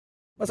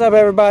What's up,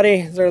 everybody?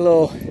 It's our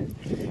little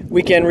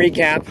weekend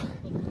recap.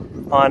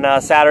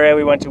 On Saturday,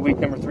 we went to week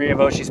number 3 of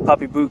Oshie's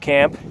puppy boot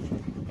camp,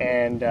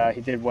 and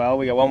he did well.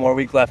 We got one more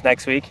week left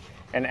next week,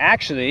 and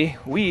actually,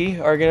 we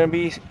are going to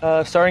be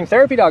starting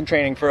therapy dog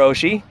training for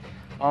Oshie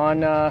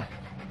on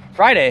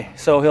Friday.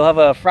 So he'll have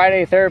a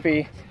Friday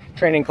therapy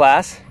training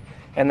class,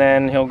 and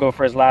then he'll go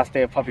for his last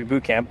day of puppy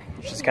boot camp,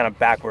 which is kind of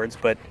backwards,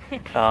 but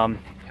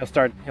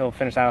he'll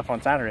finish that off on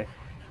Saturday.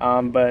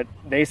 But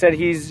they said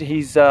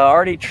he's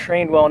already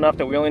trained well enough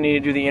that we only need to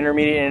do the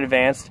intermediate and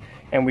advanced,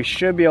 and we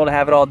should be able to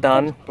have it all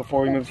done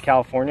before we move to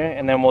California,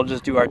 and then we'll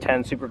just do our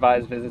 10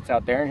 supervised visits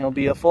out there, and he'll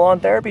be a full-on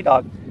therapy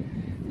dog.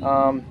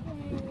 So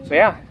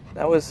yeah,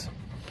 that was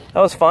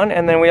fun.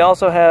 And then we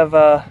also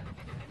have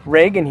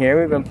Reagan here.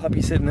 We've been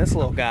puppy sitting this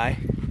little guy.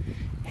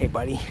 Hey,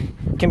 buddy,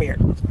 come here.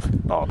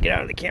 Oh, get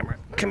out of the camera.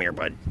 Come here,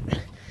 bud.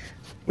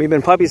 We've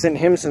been puppy sitting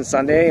him since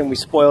Sunday, and we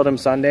spoiled him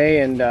Sunday,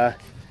 and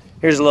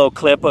here's a little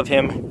clip of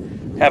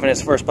him having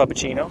his first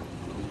puppuccino.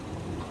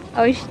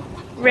 Oh,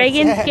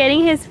 Reagan's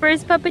getting his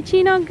first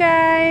puppuccino,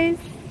 guys.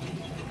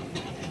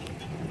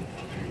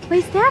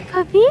 What's that,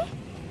 puppy?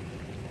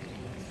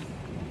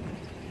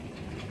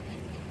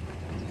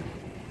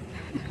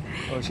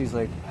 Oh, she's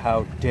like,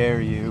 how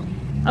dare you?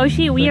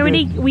 Oshie,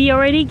 we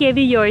already gave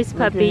you yours,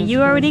 puppy.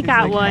 You already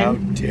got like,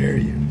 one. How dare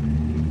you?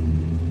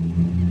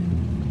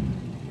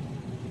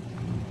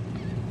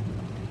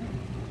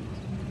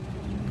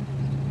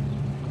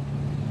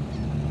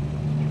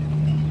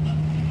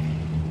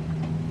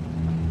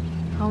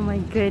 Oh my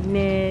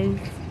goodness.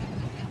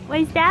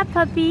 What's that,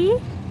 puppy?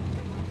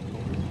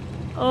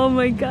 Oh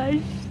my gosh.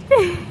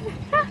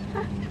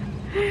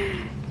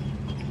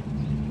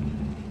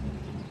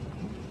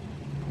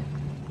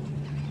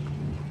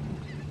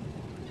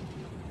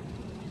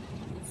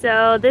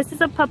 So this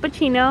is a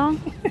puppuccino.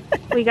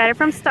 We got it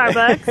from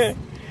Starbucks.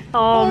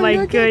 Oh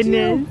my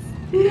goodness.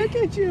 Look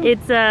at you.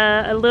 It's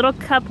a little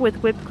cup with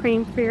whipped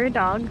cream for your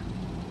dog.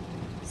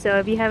 So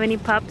if you have any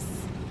pups,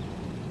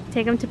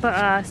 take them to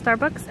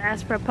Starbucks,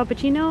 ask for a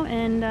puppuccino,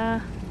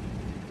 and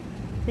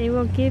they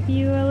will give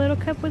you a little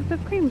cup with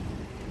whipped cream.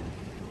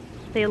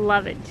 They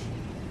love it.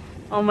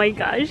 Oh my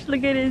gosh,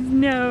 look at his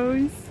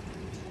nose.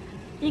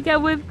 You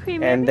got whipped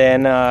cream. And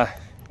then,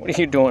 what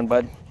are you doing,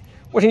 bud?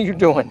 What are you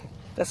doing?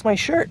 That's my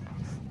shirt.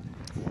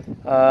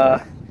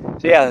 So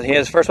yeah, he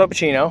has his first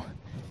puppuccino,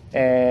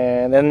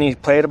 and then he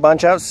played a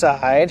bunch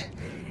outside,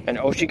 and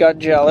Oshie got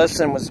jealous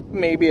and was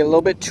maybe a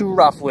little bit too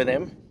rough with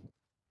him.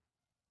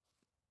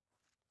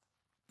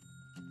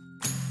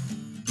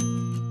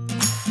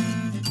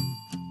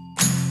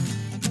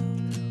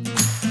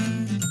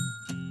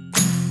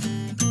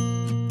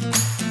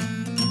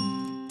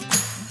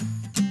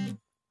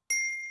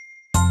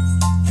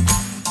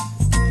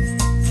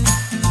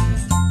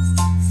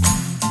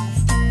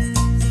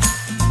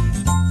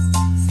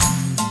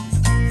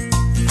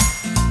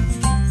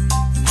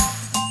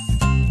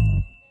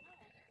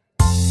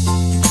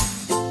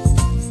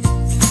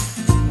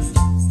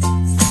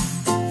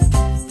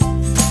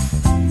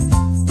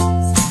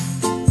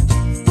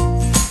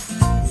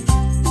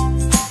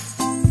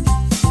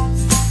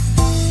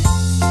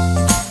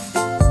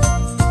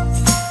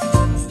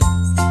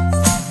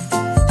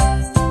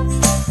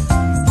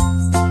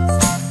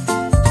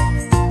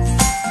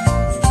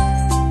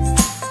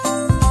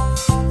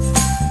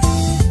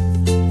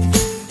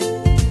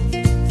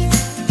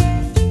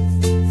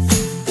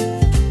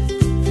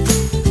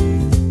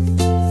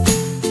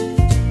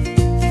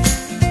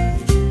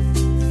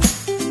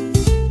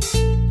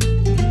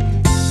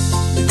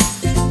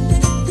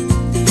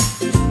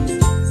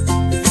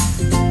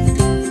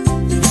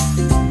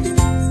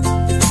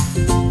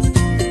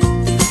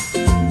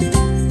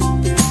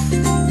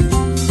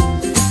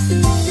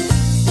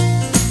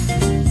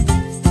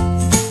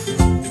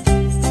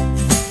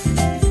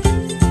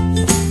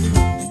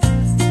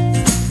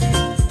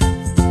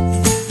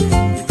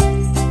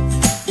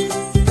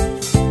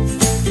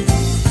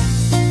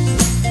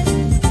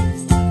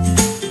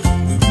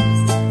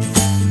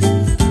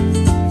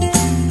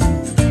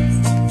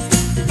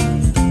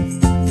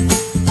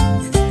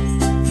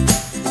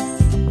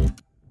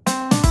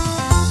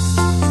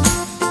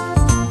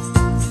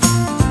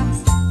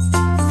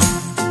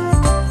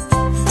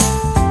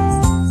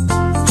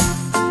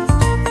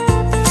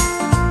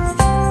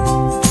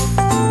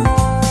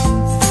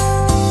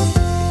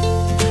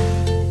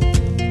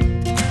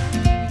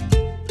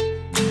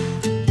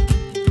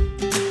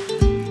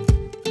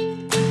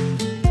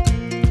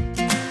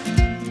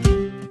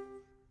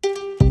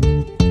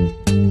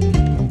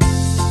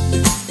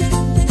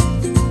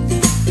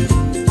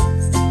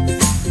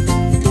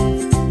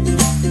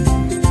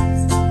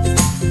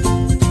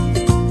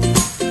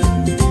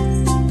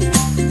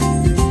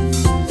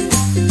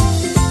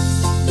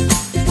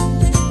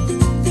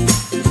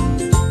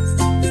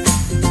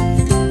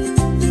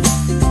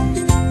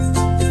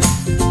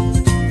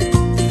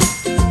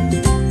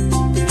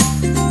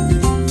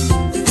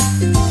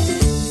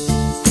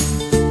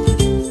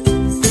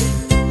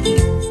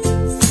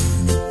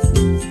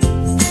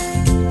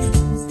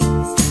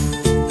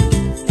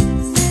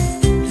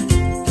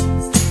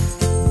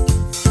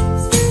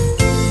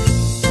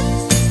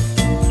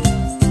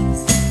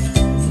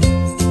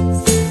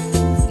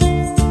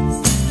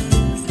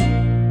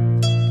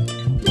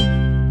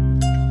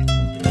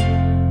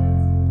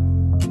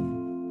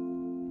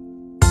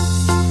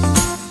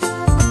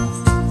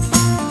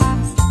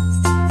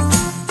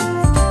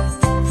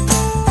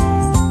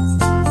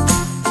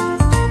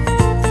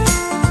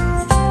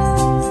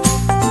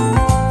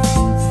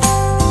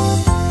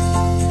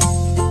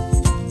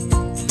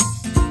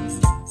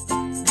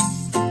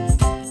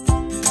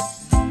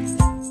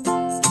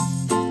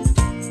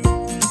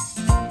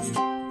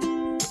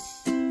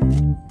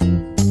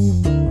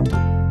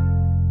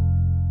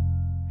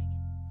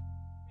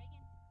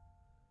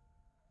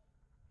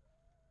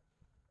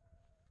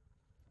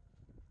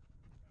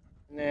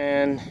 And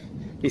then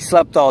he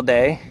slept all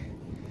day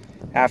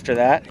after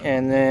that,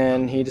 and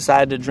then he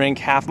decided to drink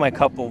half my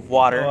cup of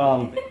water.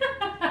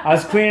 I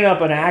was cleaning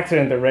up an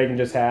accident that Reagan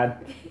just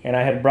had, and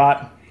I had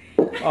brought,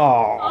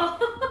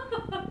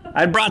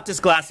 I brought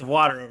this glass of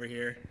water over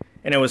here,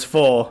 and it was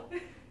full.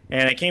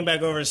 And I came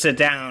back over to sit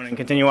down and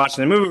continue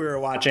watching the movie we were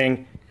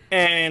watching,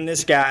 and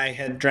this guy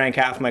had drank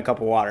half my cup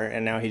of water,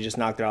 and now he just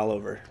knocked it all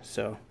over.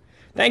 So,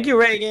 thank you,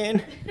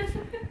 Reagan.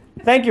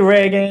 Thank you,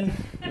 Reagan.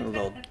 You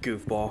little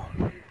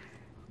goofball.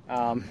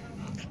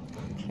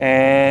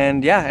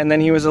 And yeah, and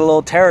then he was a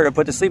little terror to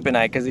put to sleep at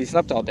night because he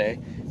slept all day.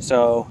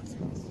 So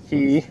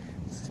he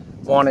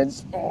wanted,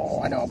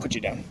 I know, I'll put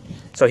you down.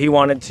 So he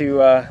wanted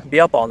to be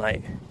up all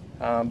night.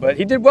 But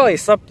he did well. He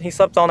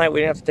slept all night. We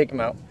didn't have to take him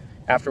out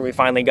after we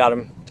finally got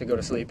him to go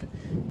to sleep.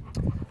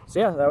 So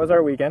yeah, that was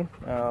our weekend.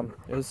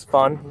 It was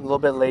fun, a little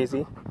bit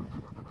lazy,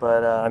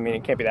 but I mean,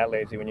 it can't be that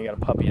lazy when you got a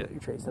puppy that you're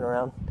chasing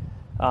around.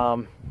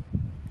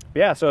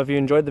 Yeah, so if you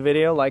enjoyed the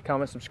video, like,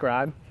 comment,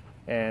 subscribe,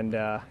 and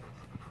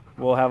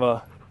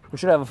we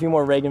should have a few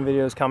more Reagan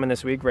videos coming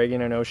this week,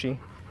 Reagan and Oshie.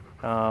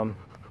 Got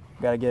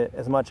to get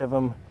as much of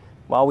them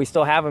while we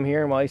still have him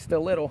here and while he's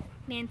still little.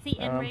 Nancy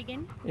and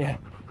Reagan. Yeah,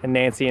 and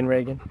Nancy and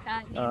Reagan.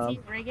 Nancy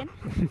and Reagan.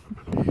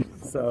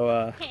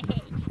 So,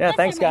 yeah,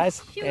 thanks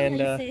guys,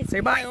 and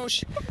say bye,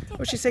 Oshie.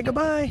 Oshie, say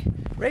goodbye.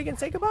 Reagan,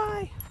 say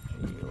goodbye.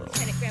 I'm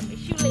trying to grab my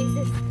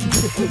shoelaces.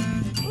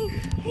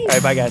 All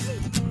right, bye guys.